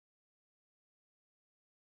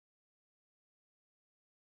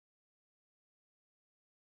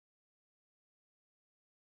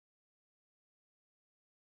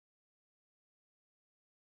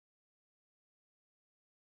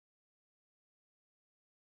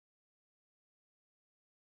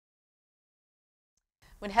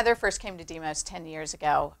When Heather first came to Demos 10 years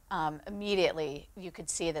ago, immediately you could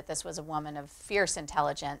see that this was a woman of fierce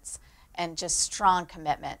intelligence and just strong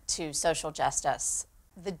commitment to social justice.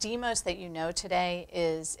 The Demos that you know today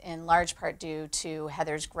is in large part due to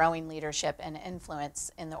Heather's growing leadership and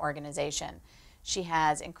influence in the organization. She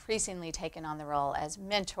has increasingly taken on the role as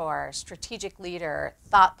mentor, strategic leader,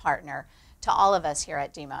 thought partner to all of us here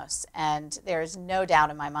at Demos. And there's no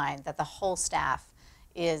doubt in my mind that the whole staff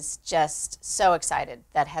is just so excited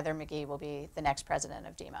that Heather McGhee will be the next president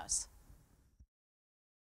of Demos.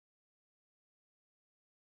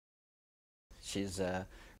 She's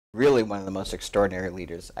really one of the most extraordinary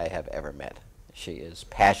leaders I have ever met. She is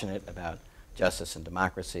passionate about justice and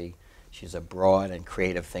democracy. She's a broad and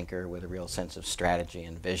creative thinker with a real sense of strategy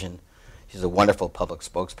and vision. She's a wonderful public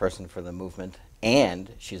spokesperson for the movement,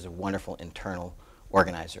 and she's a wonderful internal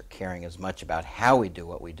organizer, caring as much about how we do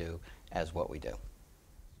what we do as what we do.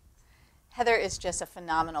 Heather is just a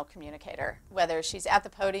phenomenal communicator, whether she's at the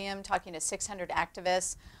podium talking to 600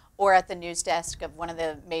 activists or at the news desk of one of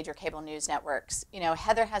the major cable news networks. You know,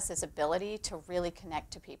 Heather has this ability to really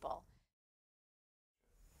connect to people.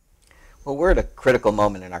 Well, we're at a critical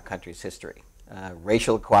moment in our country's history.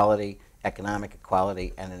 Racial equality, economic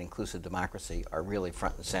equality, and an inclusive democracy are really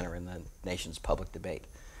front and center in the nation's public debate.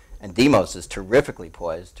 And Demos is terrifically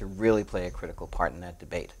poised to really play a critical part in that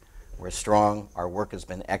debate. We're strong, our work has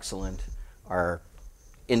been excellent, our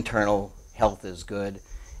internal health is good,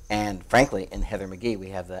 and frankly, in Heather McGhee, we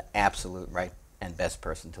have the absolute right and best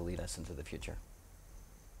person to lead us into the future.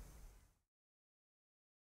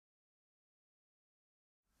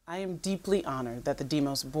 I am deeply honored that the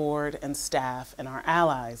Demos board and staff and our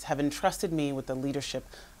allies have entrusted me with the leadership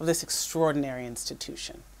of this extraordinary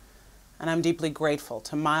institution. And I'm deeply grateful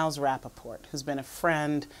to Miles Rappaport, who's been a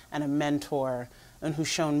friend and a mentor, and who's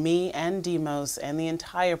shown me and Demos and the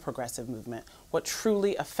entire progressive movement what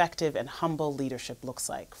truly effective and humble leadership looks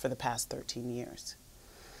like for the past 13 years.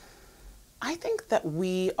 I think that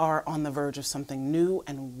we are on the verge of something new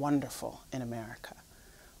and wonderful in America.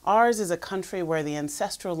 Ours is a country where the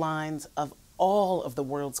ancestral lines of all of the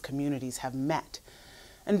world's communities have met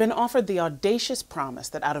and been offered the audacious promise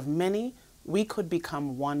that out of many, we could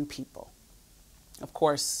become one people. Of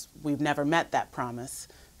course, we've never met that promise,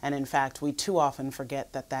 and in fact, we too often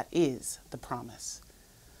forget that that is the promise.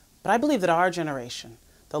 But I believe that our generation,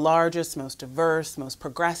 the largest, most diverse, most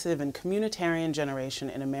progressive, and communitarian generation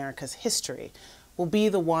in America's history, will be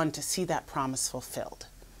the one to see that promise fulfilled,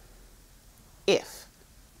 if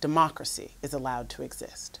democracy is allowed to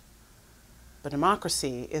exist. But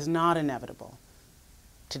democracy is not inevitable.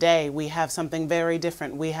 Today, we have something very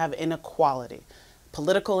different. We have inequality,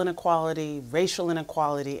 political inequality, racial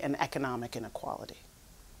inequality, and economic inequality.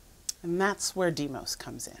 And that's where Demos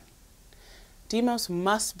comes in. Demos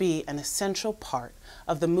must be an essential part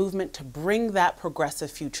of the movement to bring that progressive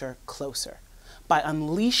future closer by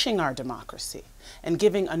unleashing our democracy and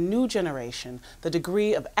giving a new generation the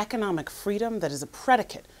degree of economic freedom that is a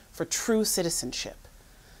predicate for true citizenship.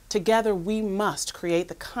 Together, we must create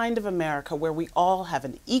the kind of America where we all have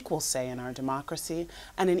an equal say in our democracy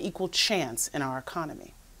and an equal chance in our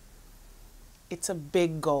economy. It's a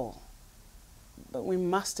big goal, but we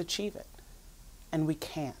must achieve it, and we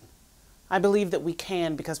can. I believe that we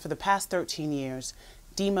can because for the past 13 years,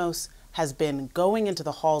 Demos has been going into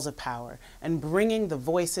the halls of power and bringing the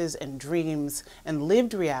voices and dreams and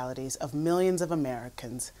lived realities of millions of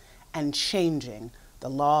Americans and changing the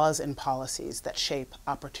laws and policies that shape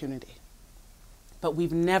opportunity. But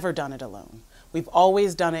we've never done it alone. We've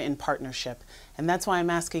always done it in partnership, and that's why I'm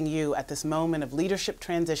asking you at this moment of leadership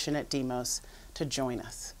transition at Demos to join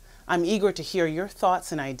us. I'm eager to hear your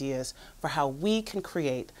thoughts and ideas for how we can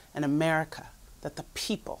create an America that the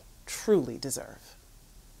people truly deserve.